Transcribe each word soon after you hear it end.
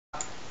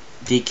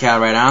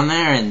decal right on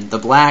there, and the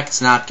black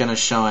is not going to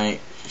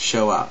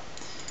show up.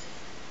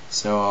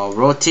 So I'll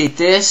rotate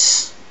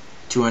this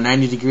to a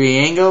 90-degree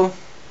angle.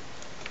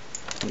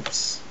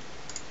 Oops,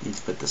 need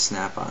to put the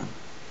snap on.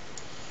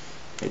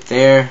 Right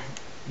there,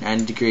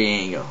 90-degree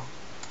angle.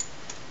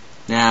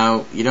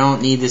 Now, you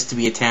don't need this to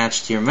be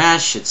attached to your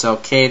mesh. It's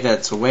okay that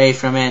it's away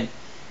from it.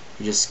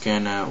 You're just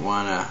going to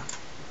want to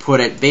put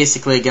it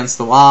basically against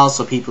the wall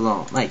so people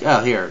don't, like,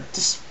 oh, here,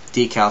 this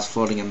decal's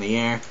floating in the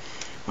air,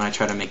 when I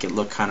try to make it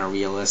look kind of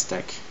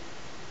realistic.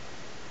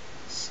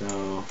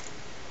 So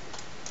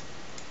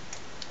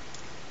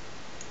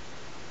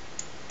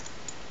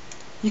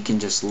you can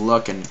just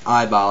look and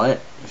eyeball it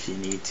if you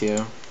need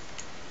to.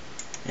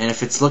 And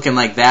if it's looking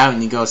like that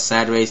when you go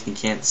sideways and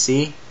you can't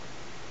see,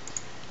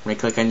 right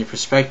click on your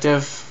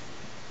perspective,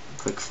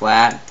 click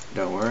flat,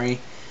 don't worry,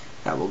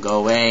 that will go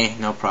away,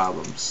 no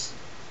problems.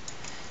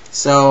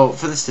 So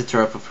for this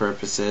tutorial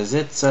purposes,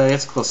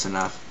 it's close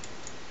enough.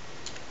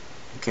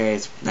 Okay,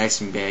 it's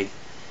nice and big.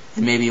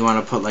 And maybe you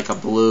want to put like a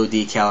blue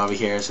decal over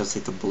here, so it's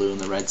like the blue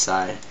and the red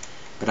side.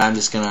 But I'm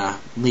just gonna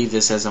leave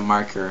this as a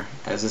marker,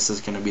 as this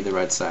is gonna be the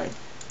red side.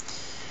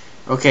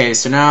 Okay,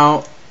 so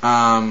now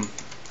I'm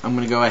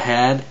gonna go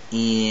ahead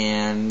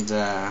and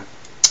add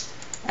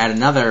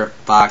another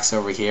box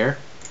over here.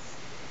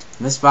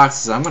 And this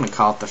box is, I'm gonna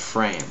call it the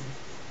frame.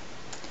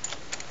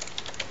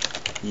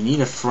 You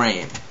need a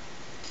frame.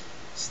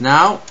 So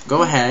now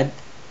go ahead,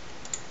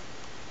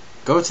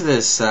 go to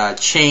this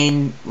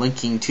chain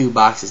linking two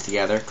boxes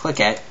together, click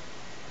it,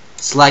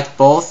 select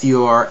both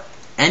your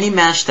any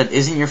mesh that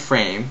isn't your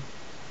frame,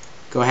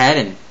 go ahead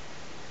and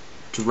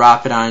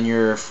drop it on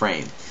your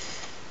frame.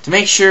 To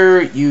make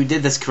sure you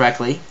did this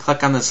correctly,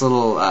 click on this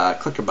little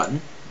clicker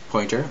button,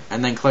 pointer,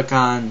 and then click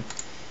on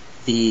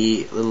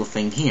the little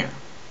thing here.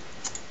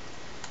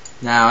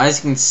 Now, as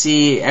you can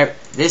see,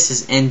 this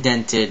is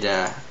indented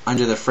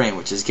under the frame,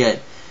 which is good.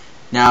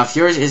 Now, if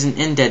yours isn't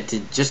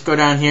indented, just go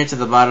down here to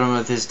the bottom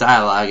of this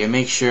dialog and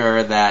make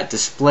sure that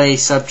display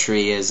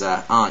subtree is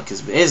on, because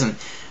if it isn't,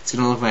 it's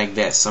going to look like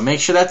this. So make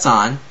sure that's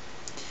on.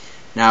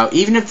 Now,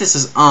 even if this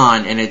is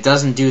on and it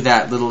doesn't do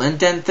that little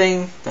indent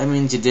thing, that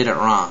means you did it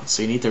wrong.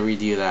 So you need to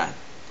redo that.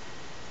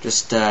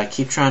 Just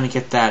keep trying to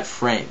get that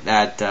frame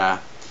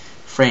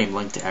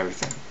linked to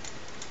everything.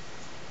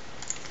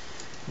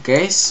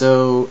 Okay,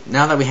 so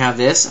now that we have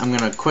this, I'm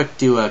going to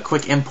do a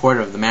quick import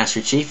of the Master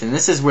Chief, and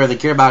this is where the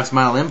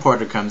GBXModel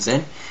Importer comes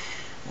in,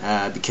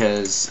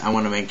 because I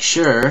want to make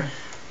sure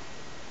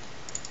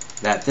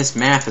that this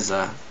map is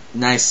a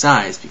nice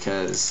size,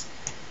 because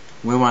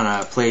we want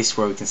a place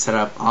where we can set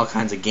up all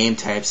kinds of game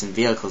types and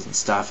vehicles and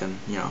stuff, and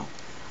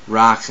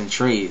rocks and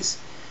trees.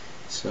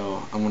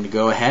 So I'm going to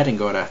go ahead and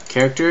go to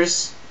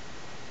Characters,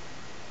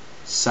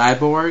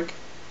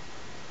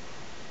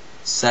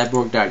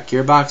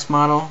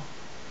 Cyborg.GearboxModel,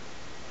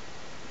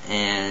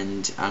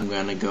 and I'm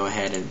going to go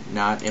ahead and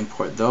not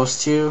import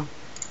those two,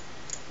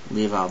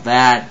 leave out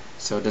that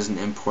so it doesn't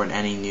import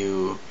any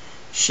new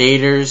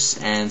shaders,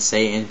 and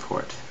say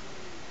import.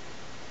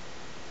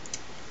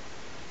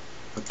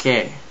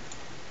 Okay,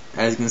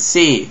 as you can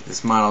see,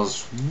 this model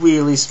is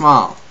really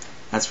small.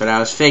 That's what I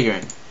was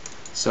figuring.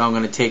 So I'm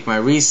going to take my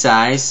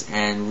resize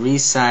and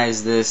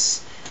resize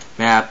this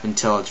map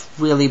until it's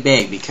really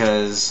big,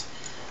 because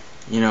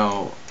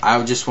I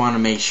just want to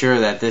make sure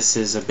that this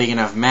is a big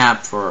enough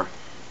map for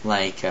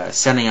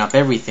setting up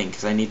everything,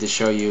 because I need to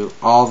show you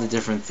all the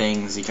different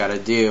things you gotta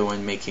do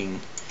when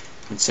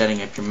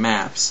setting up your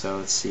map. So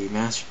let's see,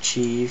 Master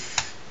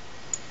Chief,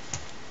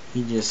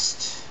 he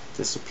just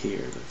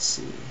disappeared. Let's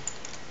see,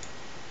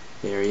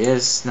 there he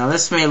is. Now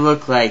this may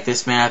look like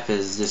this map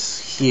is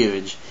just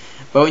huge,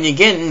 but when you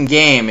get in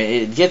game,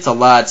 it gets a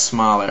lot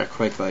smaller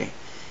quickly.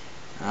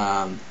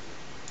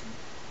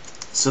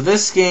 So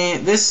this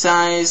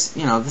size,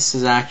 this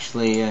is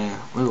actually a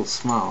little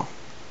small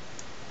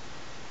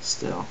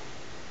still.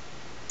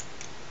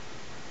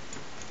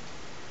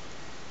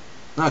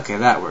 Okay,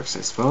 that works,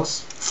 I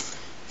suppose.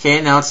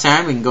 Okay, now it's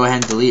time we can go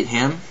ahead and delete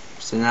him.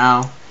 So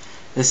now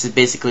this is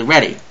basically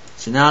ready.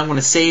 So now I'm going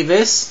to save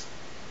this.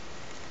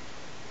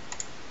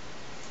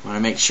 I want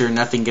to make sure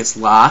nothing gets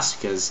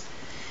lost, because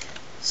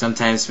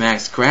sometimes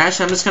Macs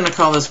crash. I'm just going to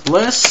call this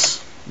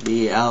Bliss,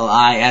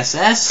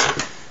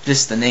 B-L-I-S-S,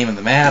 just the name of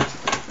the map.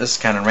 This is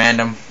kind of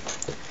random,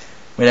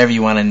 whatever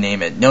you want to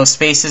name it. No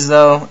spaces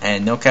though,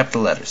 and no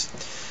capital letters.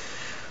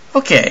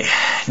 Okay,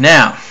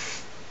 now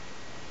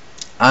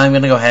I'm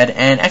going to go ahead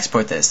and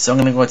export this. So I'm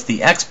going to go to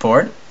the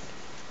export,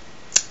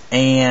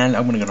 and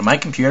I'm going to go to my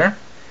computer,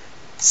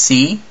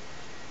 C,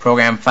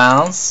 Program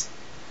Files,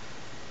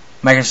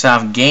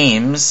 Microsoft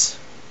Games,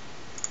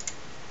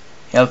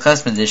 Halo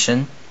Custom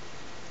Edition,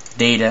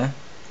 Data,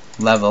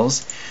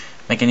 Levels,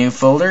 make a new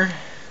folder.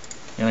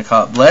 I'm going to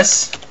call it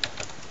Bliss.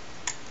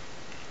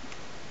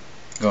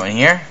 Go in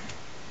here,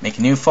 make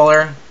a new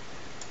folder,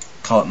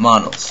 call it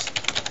Models.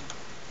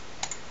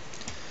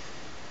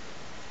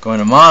 Go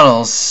into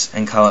Models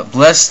and call it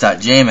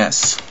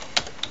bliss.jms.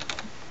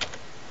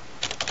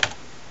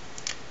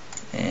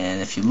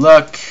 And if you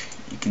look,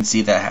 you can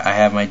see that I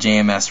have my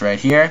JMS right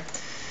here.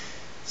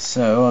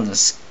 So I'll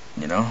just,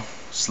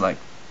 select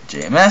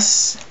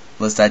JMS,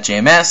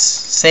 list.jms,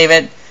 save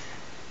it,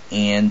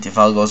 and if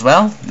all goes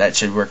well, that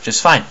should work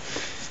just fine.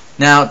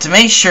 Now, to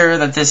make sure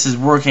that this is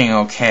working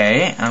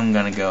okay, I'm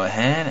going to go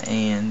ahead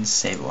and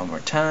save it one more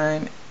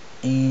time,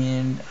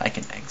 and I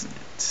can exit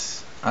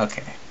it.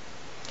 Okay.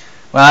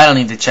 Well, I don't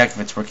need to check if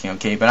it's working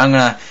okay, but I'm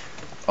going to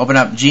open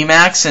up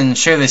Gmax and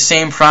show the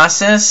same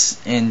process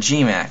in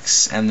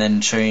Gmax, and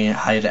then show you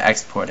how to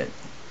export it.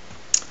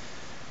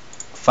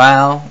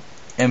 File,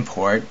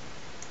 import.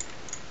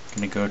 I'm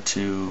going to go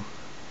to,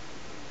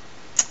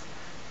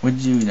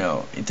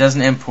 it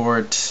doesn't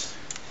import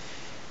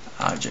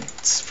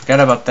objects. Forgot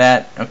about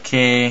that.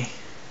 Okay.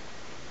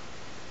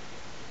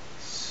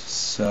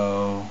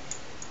 So,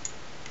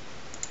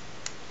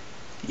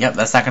 yep,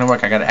 that's not going to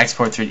work. I got to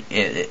export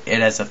it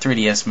as a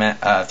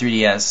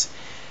 3ds,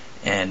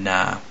 and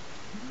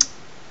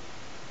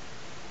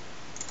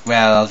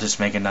well, I'll just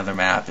make another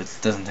map. It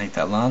doesn't take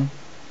that long.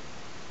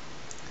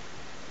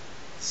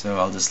 So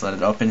I'll just let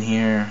it open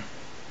here.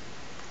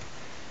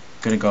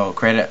 Gonna go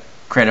create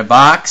a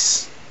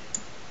box.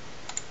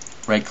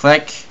 Right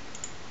click.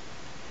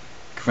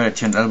 Convert it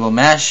to an editable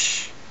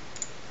mesh.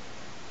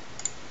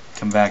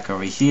 Come back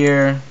over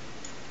here.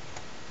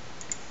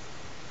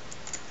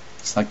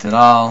 Select it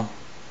all.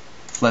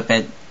 Flip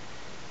it.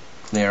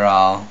 Clear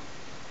all.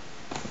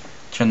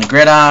 Turn the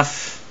grid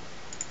off.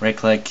 Right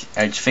click,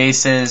 edge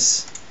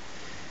faces.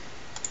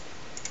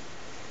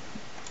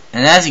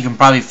 And as you can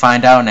probably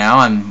find out now,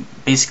 I'm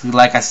basically,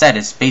 like I said,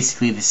 it's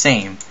basically the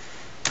same.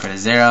 Go to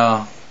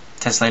 0,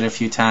 tessellate a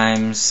few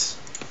times.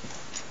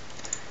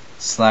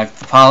 Select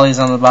the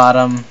polys on the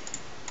bottom.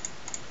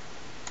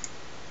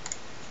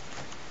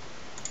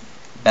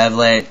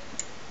 Bevel it.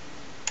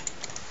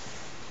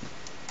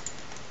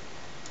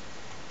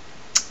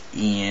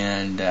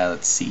 And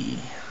let's see.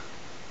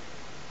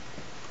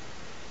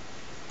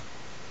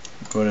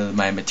 Go to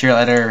my material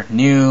editor,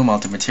 new,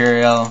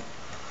 multi-material.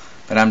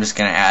 But I'm just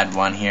going to add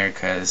one here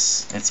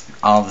because it's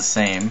all the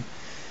same.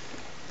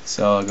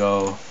 So I'll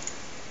go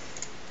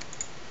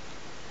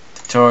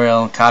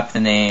tutorial, copy the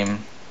name,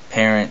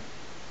 parent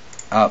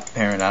up,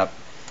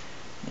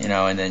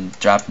 and then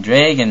drop and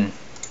drag and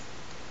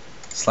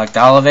select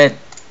all of it.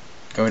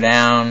 Go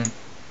down,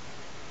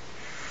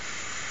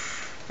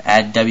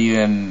 add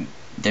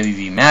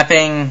WV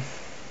mapping,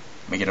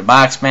 make it a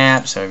box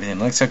map so everything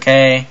looks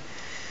okay.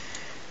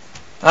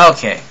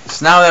 Okay,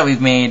 so now that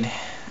we've made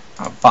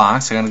a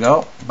box, we're gonna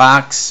go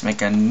box,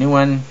 make a new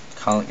one,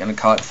 gonna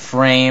call it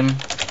frame.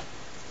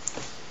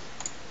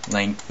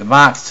 Link the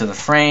box to the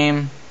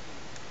frame.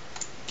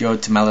 Go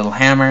to my little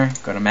hammer,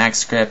 go to Max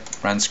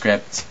script, run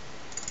script.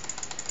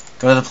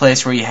 Go to the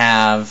place where you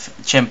have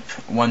Chimp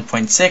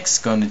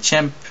 1.6, go into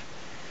Chimp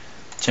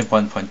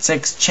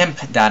 1.6,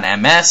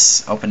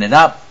 chimp.ms, open it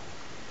up,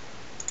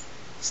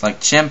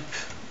 select Chimp,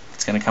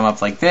 it's going to come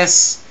up like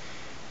this.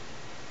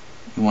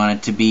 You want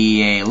it to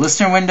be a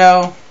listener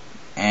window,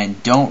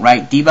 and don't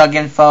write debug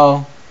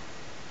info,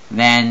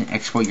 then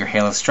export your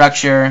Halo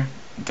structure,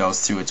 it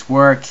goes through its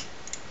work,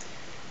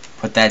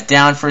 put that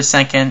down for a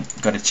second,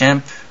 go to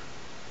Chimp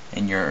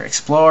in your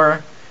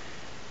Explorer,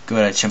 go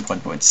to Chimp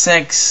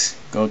 1.6,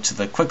 go to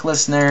the quick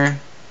listener,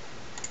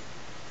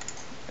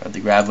 or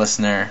the grab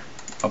listener,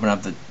 open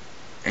up the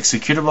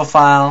executable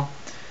file.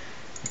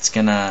 It's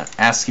gonna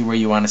ask you where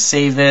you want to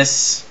save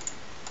this,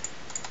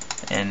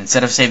 and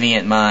instead of saving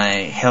it in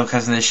my Halo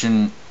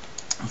customization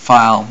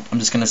file, I'm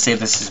just gonna save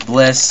this as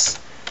bliss.jms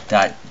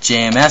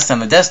on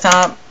the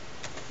desktop.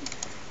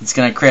 It's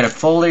gonna create a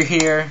folder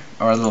here,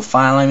 or a little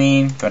file I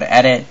mean. Go to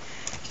edit,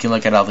 you can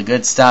look at all the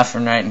good stuff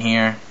from right in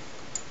here.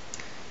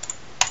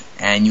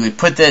 And you would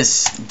put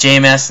this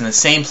JMS in the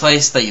same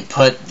place that you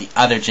put the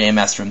other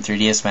JMS from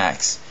 3ds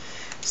Max.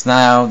 So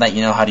now that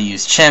you know how to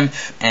use Chimp,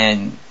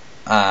 and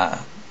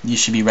you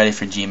should be ready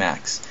for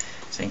Gmax.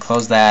 So you can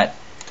close that,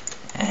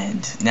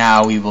 and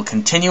now we will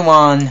continue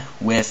on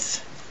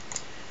with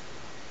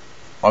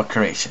our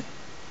creation.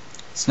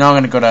 So now I'm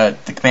going to go to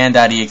the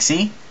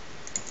command.exe,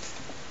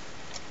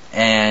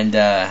 and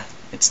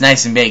it's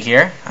nice and big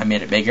here. I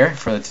made it bigger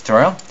for the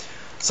tutorial.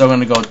 So I'm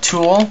going to go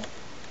Tool,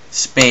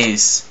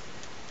 Space,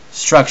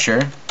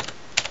 Structure,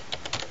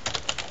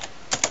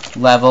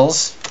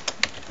 Levels,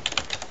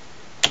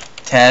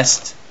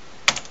 Test,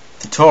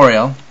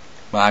 Tutorial.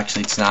 Well,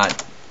 actually it's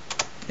not.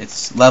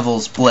 It's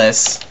Levels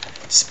Bliss,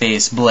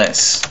 Space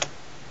Bliss.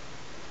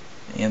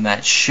 And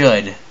that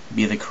should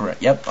be the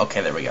correct. Yep,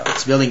 okay, there we go.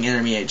 It's building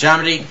intermediate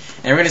geometry,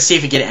 and we're going to see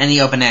if we get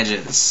any open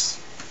edges.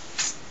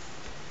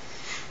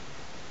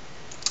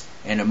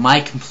 And it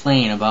might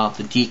complain about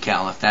the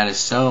decal. If that is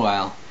so,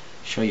 I'll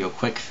show you a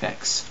quick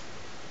fix.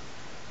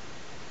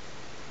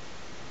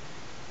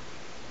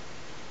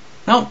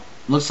 Nope,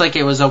 looks like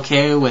it was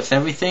okay with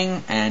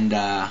everything, and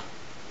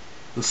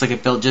looks like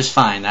it built just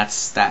fine.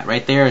 That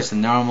right there is a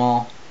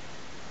normal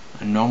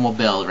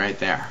build right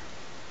there.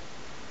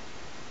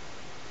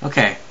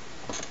 Okay,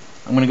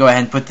 I'm gonna go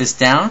ahead and put this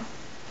down,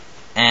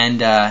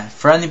 and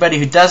for anybody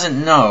who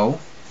doesn't know,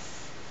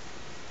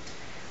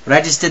 what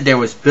I just did there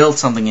was build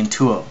something in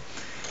Tool.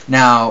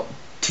 Now,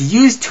 to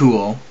use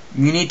tool,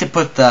 you need to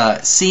put the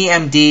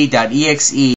cmd.exe